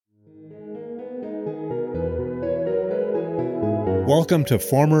Welcome to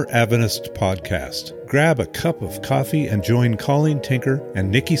Former Adventist Podcast. Grab a cup of coffee and join Colleen Tinker and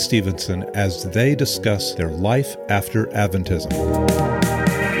Nikki Stevenson as they discuss their life after Adventism.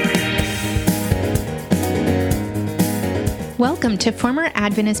 Welcome to Former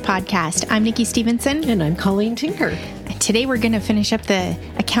Adventist Podcast. I'm Nikki Stevenson. And I'm Colleen Tinker. Today we're going to finish up the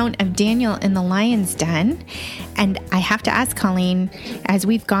account of Daniel in the lion's den. And I have to ask Colleen, as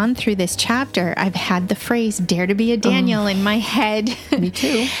we've gone through this chapter, I've had the phrase, dare to be a Daniel in my head. Me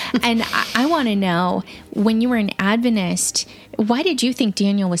too. And I want to know, when you were an Adventist, why did you think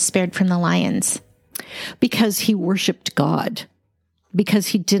Daniel was spared from the lions? Because he worshiped God. Because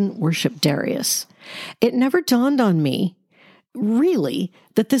he didn't worship Darius. It never dawned on me, really,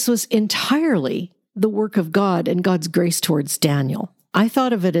 that this was entirely the work of God and God's grace towards Daniel. I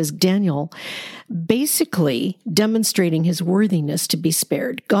thought of it as Daniel basically demonstrating his worthiness to be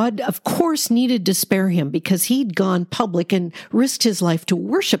spared. God, of course, needed to spare him because he'd gone public and risked his life to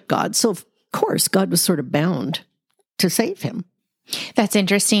worship God. So, of course, God was sort of bound to save him. That's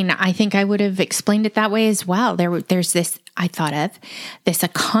interesting. I think I would have explained it that way as well. There's this, I thought of, this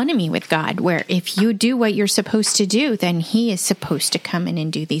economy with God, where if you do what you're supposed to do, then he is supposed to come in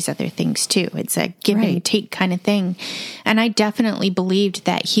and do these other things too. It's a give and take kind of thing. And I definitely believed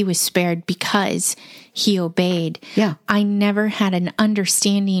that he was spared because he obeyed. Yeah. I never had an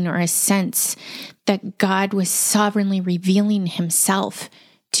understanding or a sense that God was sovereignly revealing himself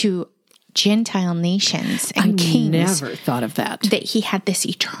to Gentile nations and kings. I never thought of that. That he had this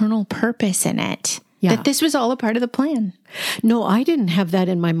eternal purpose in it. Yeah. That this was all a part of the plan. No, I didn't have that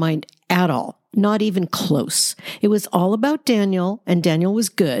in my mind at all. Not even close. It was all about Daniel, and Daniel was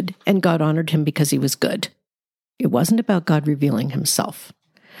good, and God honored him because he was good. It wasn't about God revealing himself.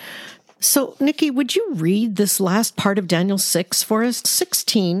 So, Nikki, would you read this last part of Daniel 6 for us,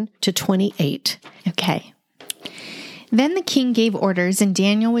 16 to 28? Okay. Then the king gave orders, and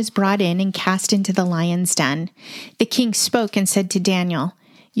Daniel was brought in and cast into the lion's den. The king spoke and said to Daniel,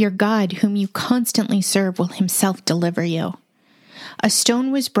 "Your God, whom you constantly serve, will himself deliver you." A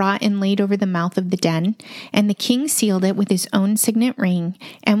stone was brought and laid over the mouth of the den, and the king sealed it with his own signet ring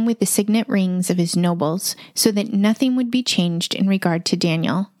and with the signet rings of his nobles, so that nothing would be changed in regard to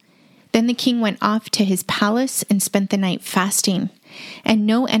Daniel. Then the king went off to his palace and spent the night fasting, and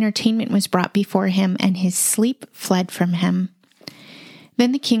no entertainment was brought before him, and his sleep fled from him.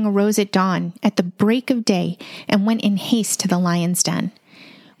 Then the king arose at dawn, at the break of day, and went in haste to the lion's den.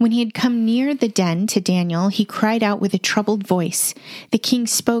 When he had come near the den to Daniel, he cried out with a troubled voice. The king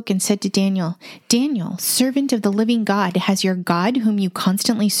spoke and said to Daniel, "Daniel, servant of the living God, has your God, whom you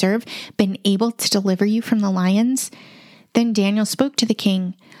constantly serve, been able to deliver you from the lions?" Then Daniel spoke to the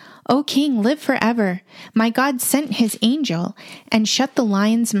king, "O king, live forever. My God sent his angel and shut the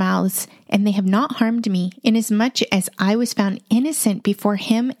lions' mouths, and they have not harmed me, inasmuch as I was found innocent before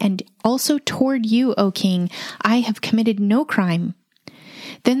him, and also toward you, O king, I have committed no crime."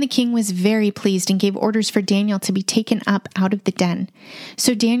 Then the king was very pleased and gave orders for Daniel to be taken up out of the den.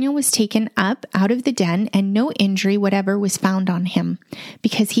 So Daniel was taken up out of the den, and no injury whatever was found on him,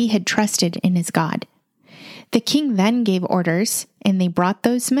 because he had trusted in his God. The king then gave orders, and they brought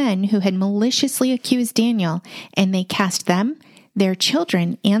those men who had maliciously accused Daniel, and they cast them, their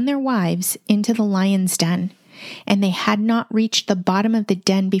children, and their wives into the lion's den. And they had not reached the bottom of the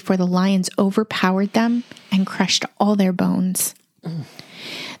den before the lions overpowered them and crushed all their bones.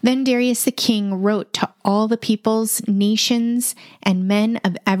 Then Darius the king wrote to all the peoples, nations, and men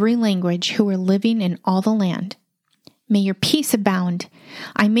of every language who were living in all the land, "May your peace abound.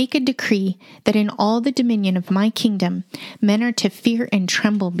 I make a decree that in all the dominion of my kingdom, men are to fear and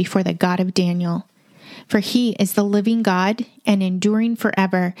tremble before the God of Daniel. For he is the living God and enduring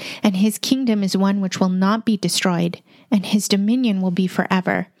forever, and his kingdom is one which will not be destroyed, and his dominion will be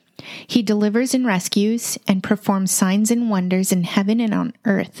forever. He delivers and rescues and performs signs and wonders in heaven and on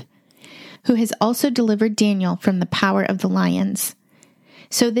earth, who has also delivered Daniel from the power of the lions."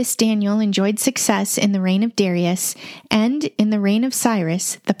 So this Daniel enjoyed success in the reign of Darius and in the reign of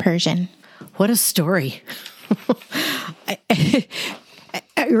Cyrus the Persian. What a story. It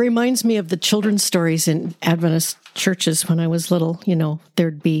reminds me of the children's stories in Adventist churches when I was little. You know,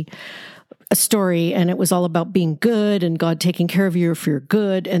 there'd be a story and it was all about being good and God taking care of you if you're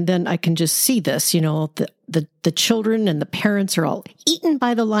good. And then I can just see this, you know, the children and the parents are all eaten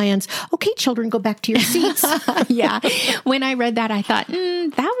by the lions. Okay, children, go back to your seats. Yeah. When I read that, I thought,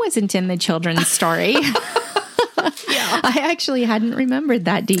 that wasn't in the children's story. Yeah. I actually hadn't remembered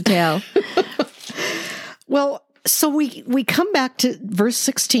that detail. Well, so we come back to verse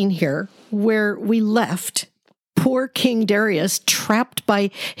 16 here, where we left poor King Darius, trapped by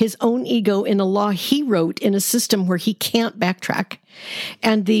his own ego in a law he wrote in a system where he can't backtrack.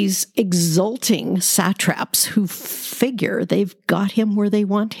 And these exulting satraps who figure they've got him where they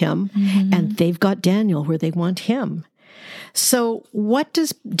want him, and they've got Daniel where they want him. So what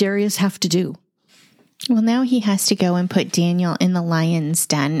does Darius have to do? Well, now he has to go and put Daniel in the lion's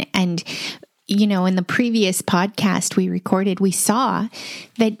den. And, you know, in the previous podcast we recorded, we saw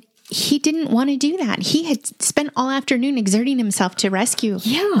that he didn't want to do that. He had spent all afternoon exerting himself to rescue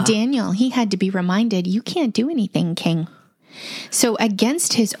Daniel. He had to be reminded, you can't do anything, King. So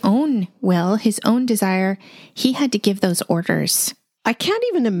against his own will, his own desire, he had to give those orders. I can't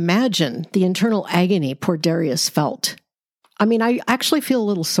even imagine the internal agony poor Darius felt. I mean, I actually feel a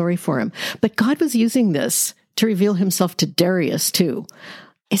little sorry for him, but God was using this to reveal himself to Darius too.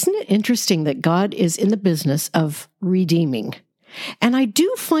 Isn't it interesting that God is in the business of redeeming? And I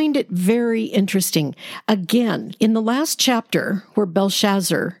do find it very interesting. Again, in the last chapter where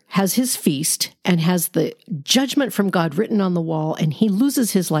Belshazzar has his feast and has the judgment from God written on the wall and he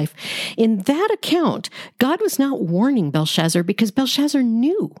loses his life, in that account, God was not warning Belshazzar because Belshazzar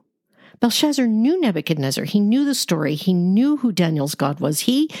knew. Belshazzar knew Nebuchadnezzar. He knew the story. He knew who Daniel's God was.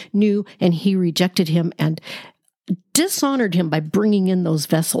 He knew, and he rejected him and dishonored him by bringing in those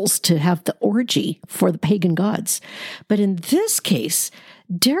vessels to have the orgy for the pagan gods. But in this case,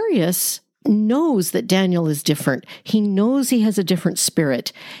 Darius knows that Daniel is different. He knows he has a different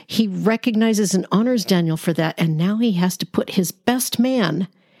spirit. He recognizes and honors Daniel for that, and now he has to put his best man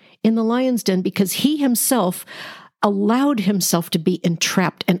in the lion's den because he himself allowed himself to be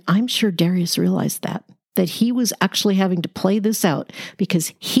entrapped. And I'm sure Darius realized that he was actually having to play this out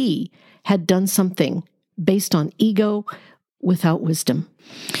because he had done something based on ego without wisdom.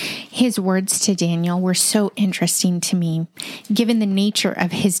 His words to Daniel were so interesting to me, given the nature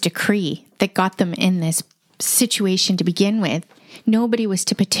of his decree that got them in this situation to begin with. Nobody was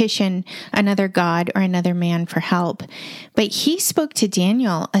to petition another god or another man for help. But he spoke to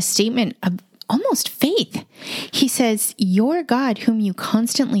Daniel a statement of almost faith. He says, your God whom you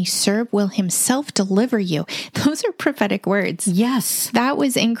constantly serve will himself deliver you. Those are prophetic words. Yes. That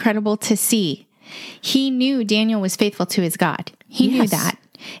was incredible to see. He knew Daniel was faithful to his God. He knew that.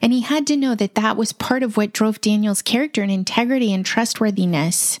 And he had to know that that was part of what drove Daniel's character and integrity and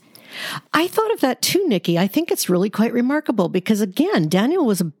trustworthiness. I thought of that too, Nikki. I think it's really quite remarkable because, again, Daniel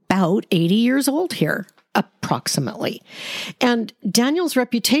was about 80 years old here, approximately. And Daniel's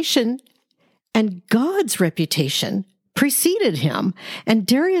reputation and God's reputation preceded him. And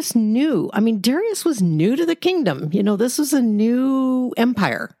Darius knew. I mean, Darius was new to the kingdom. You know, this was a new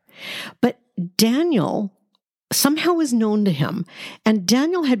empire. But Daniel somehow was known to him, and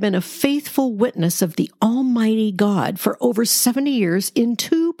Daniel had been a faithful witness of the Almighty God for over 70 years in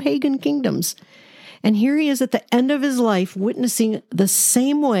 2 pagan kingdoms. And here he is at the end of his life witnessing the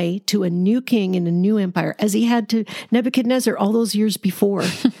same way to a new king in a new empire as he had to Nebuchadnezzar all those years before.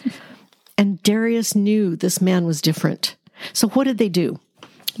 And Darius knew this man was different. So what did they do?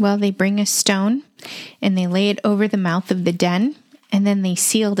 Well, they bring a stone and they lay it over the mouth of the den. And then they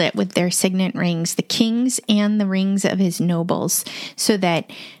sealed it with their signet rings, the king's and the rings of his nobles, so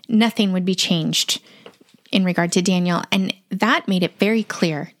that nothing would be changed in regard to Daniel. And that made it very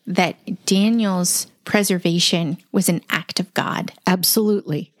clear that Daniel's preservation was an act of God.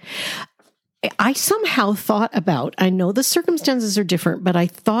 Absolutely. I somehow thought about, I know the circumstances are different, but I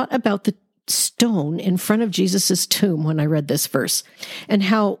thought about the stone in front of Jesus's tomb when I read this verse, and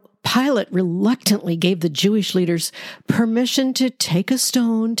how Pilate reluctantly gave the Jewish leaders permission to take a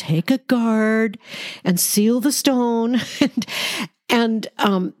stone, take a guard, and seal the stone. And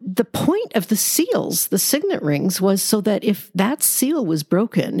the point of the seals, the signet rings, was so that if that seal was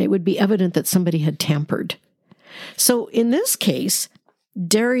broken, it would be evident that somebody had tampered. So in this case,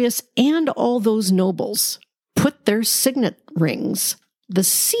 Darius and all those nobles put their signet rings, the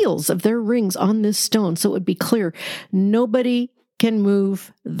seals of their rings, on this stone, so it would be clear nobody can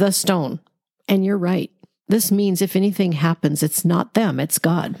move the stone. And you're right. This means if anything happens, it's not them, it's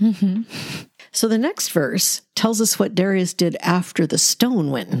God. Mm-hmm. So the next verse tells us what Darius did after the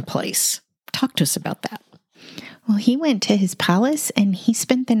stone went in place. Talk to us about that. Well, he went to his palace and he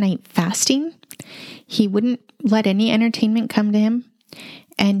spent the night fasting. He wouldn't let any entertainment come to him,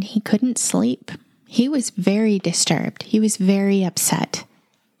 and he couldn't sleep. He was very disturbed. He was very upset.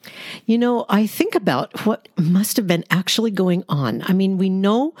 You know, I think about what must have been actually going on. I mean, we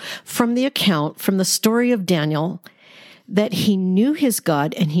know from the account, from the story of Daniel, that he knew his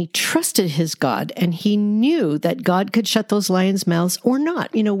God and he trusted his God, and he knew that God could shut those lions' mouths or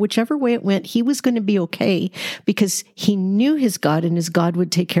not. You know, whichever way it went, he was going to be okay because he knew his God and his God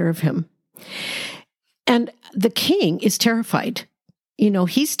would take care of him. And the king is terrified.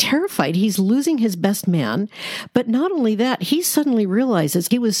 He's terrified. He's losing his best man. But not only that, he suddenly realizes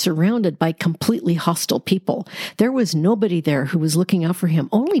he was surrounded by completely hostile people. There was nobody there who was looking out for him.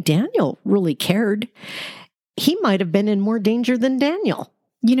 Only Daniel really cared. He might have been in more danger than Daniel.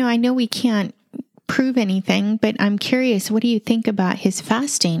 I know we can't prove anything, but I'm curious, what do you think about his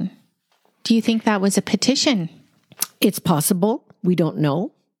fasting? Do you think that was a petition? It's possible. We don't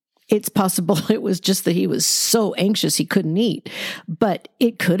know. It's possible it was just that he was so anxious he couldn't eat. But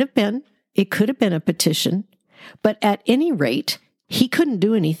it could have been. It could have been a petition. But at any rate, he couldn't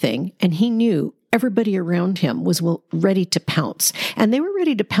do anything, and he knew everybody around him was ready to pounce. And they were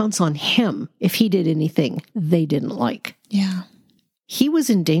ready to pounce on him if he did anything they didn't like. Yeah. He was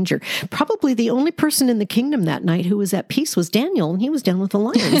in danger. Probably the only person in the kingdom that night who was at peace was Daniel, and he was down with the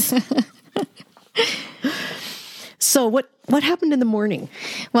lions. So what happened in the morning?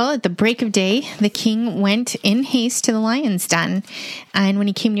 Well, at the break of day, the king went in haste to the lion's den. And when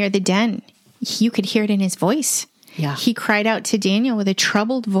he came near the den, you could hear it in his voice. Yeah. He cried out to Daniel with a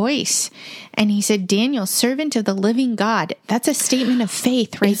troubled voice. And he said, Daniel, servant of the living God. That's a statement of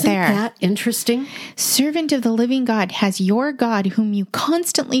faith right there. Isn't that interesting? Servant of the living God, has your God, whom you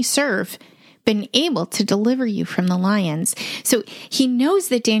constantly serve, been able to deliver you from the lions? So he knows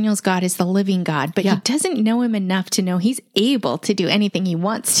that Daniel's God is the living God, but he doesn't know him enough to know he's able to do anything he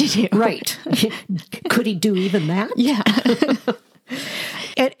wants to do. Right. Could he do even that? Yeah.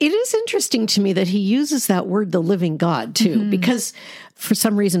 And it is interesting to me that he uses that word, the living God, too, because for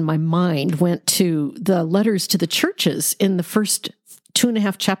some reason my mind went to the letters to the churches in the first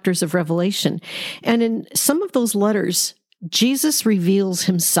 2.5 chapters of Revelation. And in some of those letters, Jesus reveals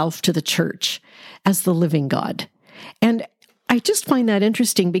himself to the church as the living God. And I just find that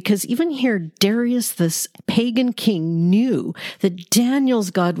interesting because even here, Darius, this pagan king, knew that Daniel's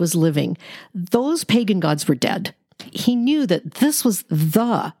God was living. Those pagan gods were dead. He knew that this was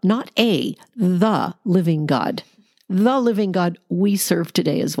the living God. The living God we serve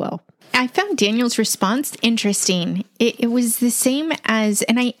today as well. I found Daniel's response interesting. It was the same as,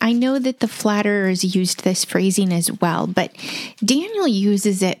 and I know that the flatterers used this phrasing as well, but Daniel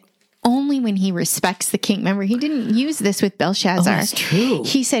uses it only when he respects the king. Remember, he didn't use this with Belshazzar. Oh, that's true.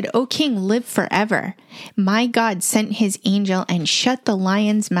 He said, O king, live forever. My God sent his angel and shut the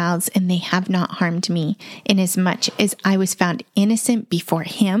lions' mouths, and they have not harmed me, inasmuch as I was found innocent before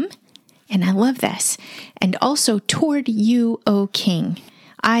him. And I love this. And also toward you, O king,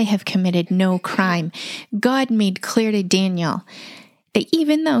 I have committed no crime. God made clear to Daniel that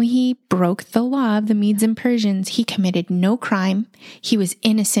even though he broke the law of the Medes and Persians, he committed no crime. He was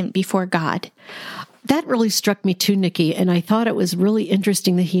innocent before God. That really struck me too, Nikki, and I thought it was really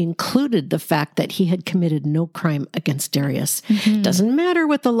interesting that he included the fact that he had committed no crime against Darius. Doesn't matter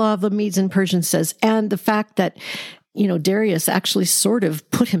what the law of the Medes and Persians says, and the fact that Darius actually sort of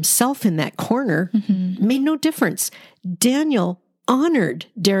put himself in that corner made no difference. Daniel honored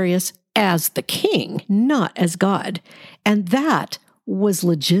Darius as the king, not as God. And that was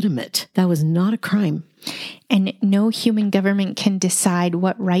legitimate. That was not a crime. And no human government can decide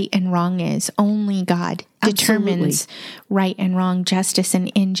what right and wrong is. Only God determines right and wrong, justice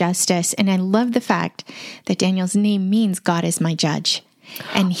and injustice. And I love the fact that Daniel's name means God is my judge.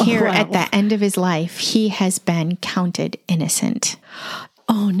 And here at the end of his life, he has been counted innocent.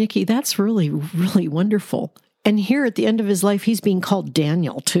 Oh, Nikki, that's really, really wonderful. And here at the end of his life, he's being called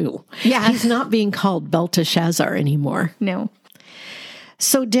Daniel, too. Yeah. He's not being called Belteshazzar anymore. No.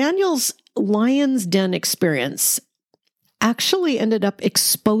 So Daniel's lion's den experience actually ended up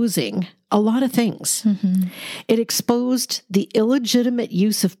exposing a lot of things. It exposed the illegitimate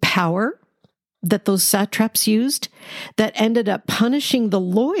use of power that those satraps used that ended up punishing the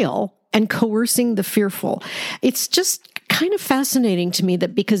loyal and coercing the fearful. It's just kind of fascinating to me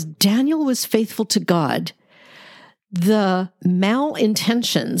that because Daniel was faithful to God, the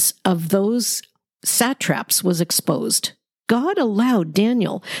malintentions of those satraps was exposed. God allowed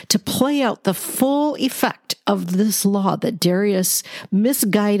Daniel to play out the full effect of this law that Darius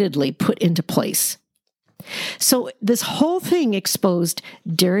misguidedly put into place. So this whole thing exposed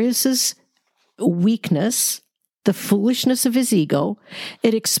Darius's weakness, the foolishness of his ego.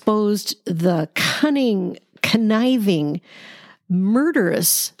 It exposed the cunning, conniving,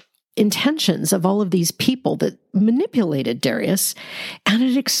 murderous intentions of all of these people that manipulated Darius, and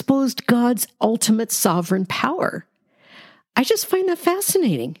it exposed God's ultimate sovereign power. I just find that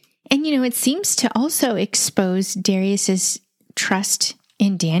fascinating. And, it seems to also expose Darius's trust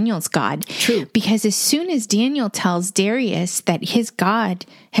in Daniel's God. True. Because as soon as Daniel tells Darius that his God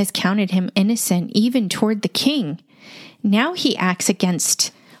has counted him innocent, even toward the king, now he acts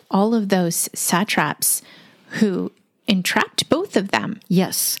against all of those satraps who entrapped both of them.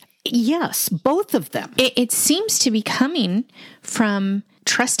 Yes, both of them. It seems to be coming from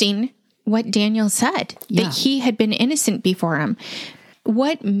trusting what Daniel said, that he had been innocent before him.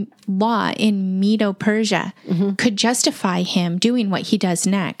 What law in Medo-Persia could justify him doing what he does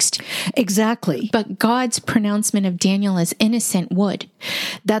next? Exactly. But God's pronouncement of Daniel as innocent would.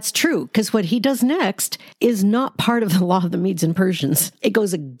 That's true, because what he does next is not part of the law of the Medes and Persians. It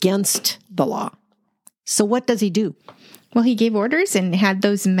goes against the law. So what does he do? Well, he gave orders and had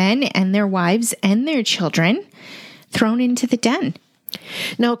those men and their wives and their children thrown into the den.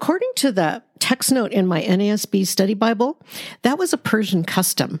 Now, according to the text note in my NASB study Bible, that was a Persian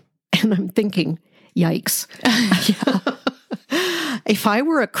custom. And I'm thinking, yikes. If I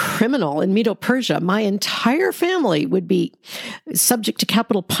were a criminal in Medo-Persia, my entire family would be subject to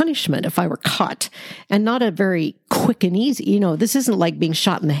capital punishment if I were caught, and not a very quick and easy. This isn't like being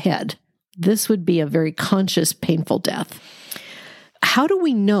shot in the head. This would be a very conscious, painful death. How do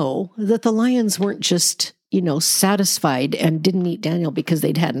we know that the lions weren't just, satisfied and didn't eat Daniel because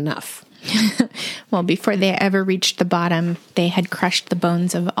they'd had enough? Well, before they ever reached the bottom, they had crushed the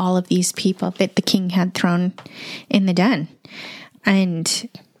bones of all of these people that the king had thrown in the den. And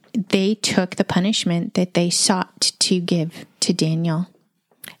they took the punishment that they sought to give to Daniel.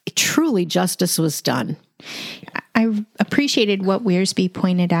 Truly, justice was done. I appreciated what Wiersbe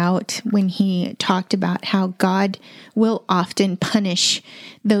pointed out when he talked about how God will often punish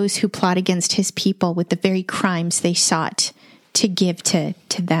those who plot against his people with the very crimes they sought to give to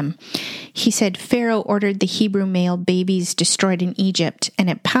them. He said, Pharaoh ordered the Hebrew male babies destroyed in Egypt, and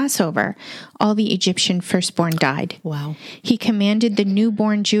at Passover, all the Egyptian firstborn died. Wow. He commanded the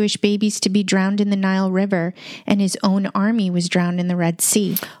newborn Jewish babies to be drowned in the Nile River, and his own army was drowned in the Red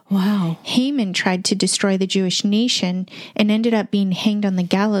Sea. Wow. Haman tried to destroy the Jewish nation and ended up being hanged on the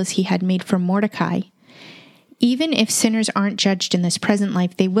gallows he had made for Mordecai. Even if sinners aren't judged in this present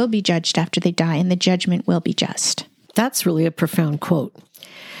life, they will be judged after they die, and the judgment will be just. That's really a profound quote.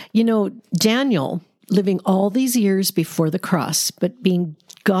 Daniel, living all these years before the cross, but being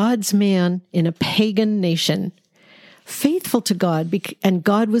God's man in a pagan nation, faithful to God, and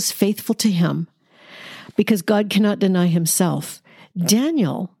God was faithful to him because God cannot deny himself.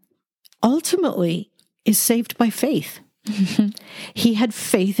 Daniel ultimately is saved by faith. He had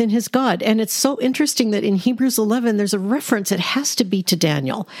faith in his God. And it's so interesting that in Hebrews 11, there's a reference, it has to be to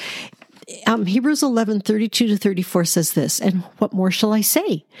Daniel. Hebrews 11:32-34 says this, and what more shall I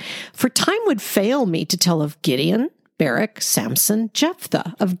say? For time would fail me to tell of Gideon, Barak, Samson,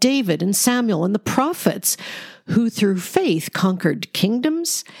 Jephthah, of David and Samuel and the prophets, who through faith conquered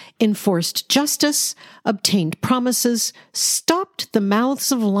kingdoms, enforced justice, obtained promises, stopped the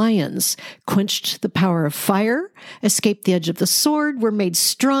mouths of lions, quenched the power of fire, escaped the edge of the sword, were made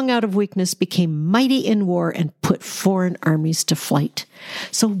strong out of weakness, became mighty in war, and put foreign armies to flight.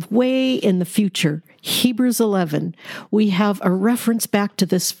 So way in the future, Hebrews 11, we have a reference back to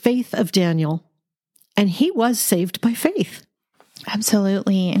this faith of Daniel, and he was saved by faith.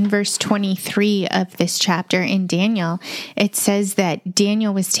 Absolutely. In verse 23 of this chapter in Daniel, it says that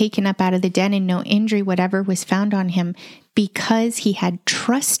Daniel was taken up out of the den and no injury whatever was found on him because he had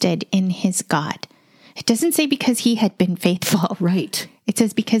trusted in his God. It doesn't say because he had been faithful. Right. It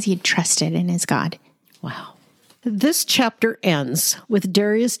says because he had trusted in his God. Wow. This chapter ends with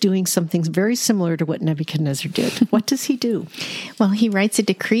Darius doing something very similar to what Nebuchadnezzar did. What does he do? Well, he writes a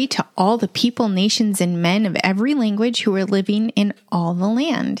decree to all the people, nations, and men of every language who are living in all the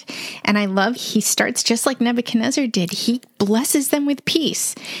land. And I love, he starts just like Nebuchadnezzar did. He blesses them with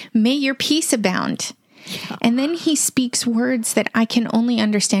peace. May your peace abound. Yeah. And then he speaks words that I can only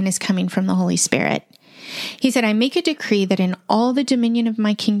understand is coming from the Holy Spirit. He said, I make a decree that in all the dominion of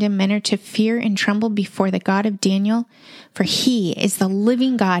my kingdom, men are to fear and tremble before the God of Daniel, for he is the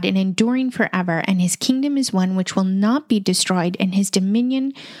living God and enduring forever, and his kingdom is one which will not be destroyed, and his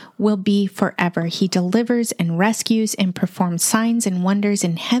dominion will be forever. He delivers and rescues and performs signs and wonders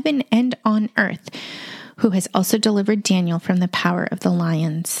in heaven and on earth, who has also delivered Daniel from the power of the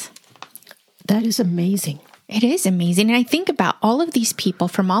lions. That is amazing. It is amazing. And I think about all of these people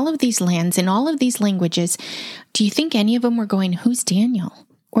from all of these lands and all of these languages. Do you think any of them were going, who's Daniel?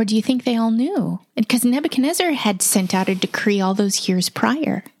 Or do you think they all knew? Because Nebuchadnezzar had sent out a decree all those years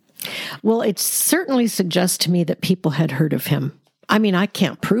prior. Well, it certainly suggests to me that people had heard of him. I mean, I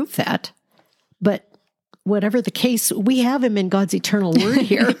can't prove that, but whatever the case, we have him in God's eternal word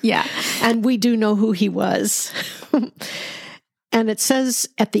here. Yeah. And we do know who he was. And it says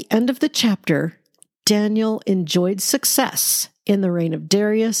at the end of the chapter, Daniel enjoyed success in the reign of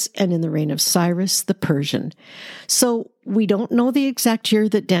Darius and in the reign of Cyrus the Persian. So we don't know the exact year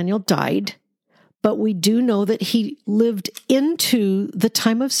that Daniel died, but we do know that he lived into the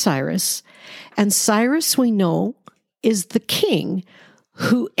time of Cyrus. And Cyrus, we know, is the king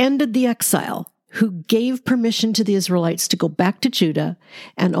who ended the exile, who gave permission to the Israelites to go back to Judah,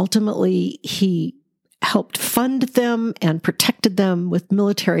 and ultimately he helped fund them and protected them with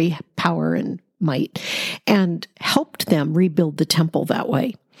military power and might, and helped them rebuild the temple that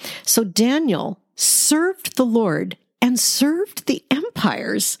way. So Daniel served the Lord and served the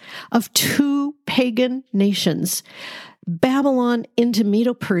empires of two pagan nations, Babylon into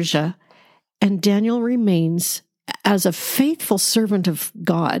Medo-Persia, and Daniel remains as a faithful servant of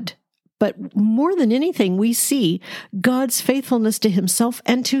God. But more than anything, we see God's faithfulness to himself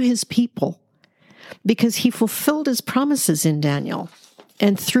and to his people, because he fulfilled his promises in Daniel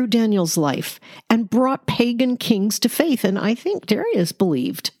and through Daniel's life, and brought pagan kings to faith. And I think Darius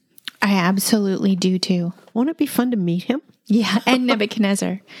believed. I absolutely do too. Won't it be fun to meet him? Yeah, and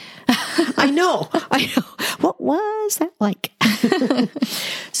Nebuchadnezzar. I know. What was that like?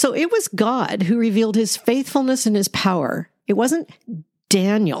 So it was God who revealed his faithfulness and his power. It wasn't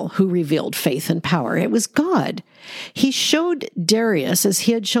Daniel who revealed faith and power. It was God. He showed Darius, as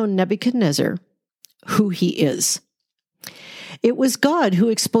he had shown Nebuchadnezzar, who he is. It was God who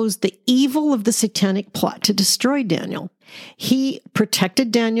exposed the evil of the satanic plot to destroy Daniel. He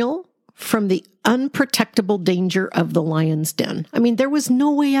protected Daniel from the unprotectable danger of the lion's den. I mean, there was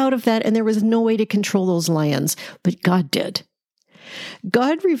no way out of that, and there was no way to control those lions, but God did.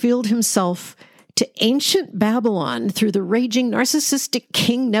 God revealed himself to ancient Babylon through the raging, narcissistic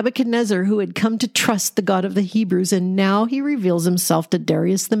king Nebuchadnezzar, who had come to trust the God of the Hebrews, and now he reveals himself to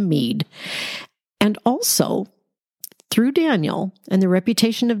Darius the Mede. And also, through Daniel and the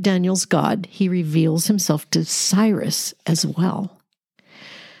reputation of Daniel's God, he reveals himself to Cyrus as well.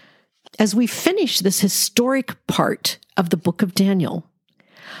 As we finish this historic part of the book of Daniel,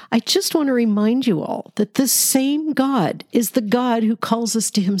 I just want to remind you all that this same God is the God who calls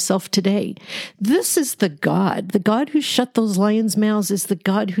us to himself today. This is the God who shut those lions' mouths, is the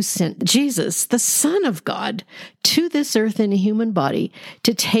God who sent Jesus, the Son of God, to this earth in a human body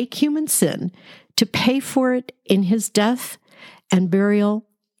to take human sin, to pay for it in his death and burial,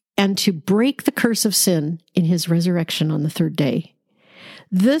 and to break the curse of sin in his resurrection on the third day.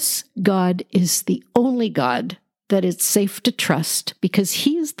 This God is the only God that it's safe to trust, because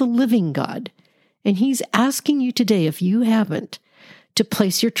he is the living God. And he's asking you today, if you haven't, to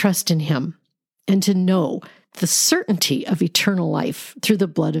place your trust in him and to know the certainty of eternal life through the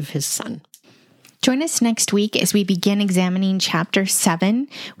blood of his Son. Join us next week as we begin examining chapter 7.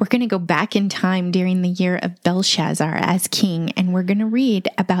 We're going to go back in time during the year of Belshazzar as king, and we're going to read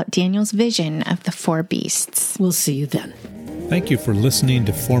about Daniel's vision of the 4 beasts. We'll see you then. Thank you for listening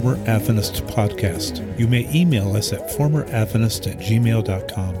to Former Adventist Podcast. You may email us at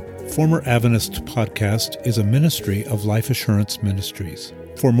formeradventist@gmail.com. Former Adventist Podcast is a ministry of Life Assurance Ministries.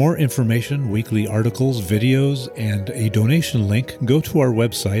 For more information, weekly articles, videos, and a donation link, go to our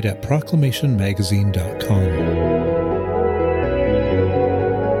website at proclamationmagazine.com.